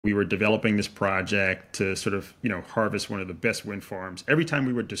we were developing this project to sort of, harvest one of the best wind farms. Every time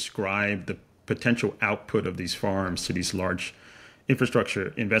we would describe the potential output of these farms to these large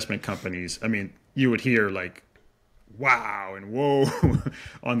infrastructure investment companies, I mean, you would hear like, wow and whoa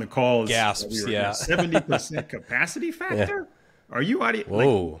on the calls. Gasps, yeah. 70% capacity factor? Yeah. Are you out of,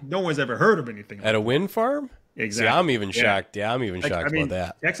 whoa. Like, no one's ever heard of anything like at a wind farm? Exactly. See, I'm even shocked. Yeah, I'm even shocked about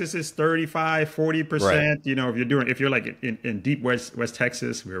that. Texas is 35, 40%. Right. If you're like in deep West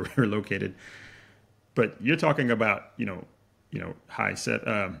Texas, where we're located, but you're talking about, low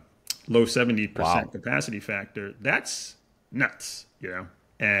 70% capacity factor. That's nuts,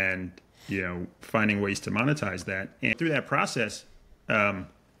 and, finding ways to monetize that. And through that process,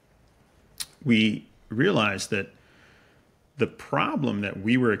 we realized that the problem that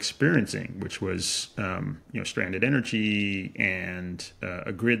we were experiencing, which was, stranded energy and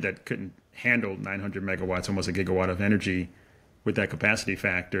a grid that couldn't handle 900 megawatts, almost a gigawatt of energy with that capacity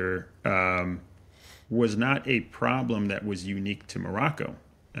factor, was not a problem that was unique to Morocco.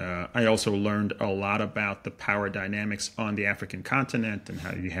 I also learned a lot about the power dynamics on the African continent and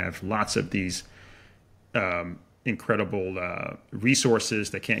how you have lots of these incredible resources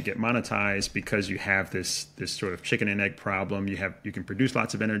that can't get monetized because you have this sort of chicken and egg problem. You can produce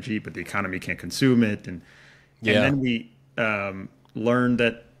lots of energy, but the economy can't consume it. And then we learned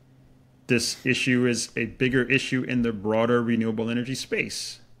that this issue is a bigger issue in the broader renewable energy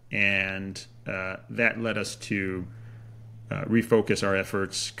space. And that led us to refocus our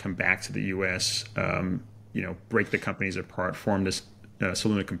efforts, come back to the U.S., break the companies apart, form this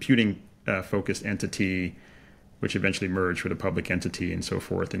Soluna Computing focused entity, which eventually merged with a public entity and so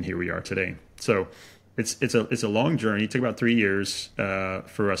forth. And here we are today. So it's a long journey. It took about 3 years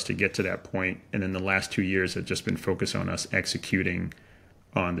for us to get to that point. And then the last 2 years have just been focused on us executing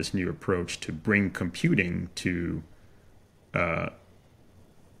on this new approach to bring computing to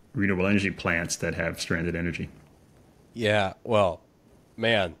renewable energy plants that have stranded energy. Yeah, well,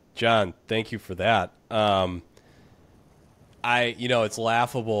 man, John, thank you for that. It's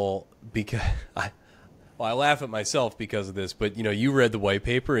laughable because I laugh at myself because of this, but you read the white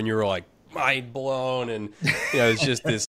paper and you were like mind blown, and it's just this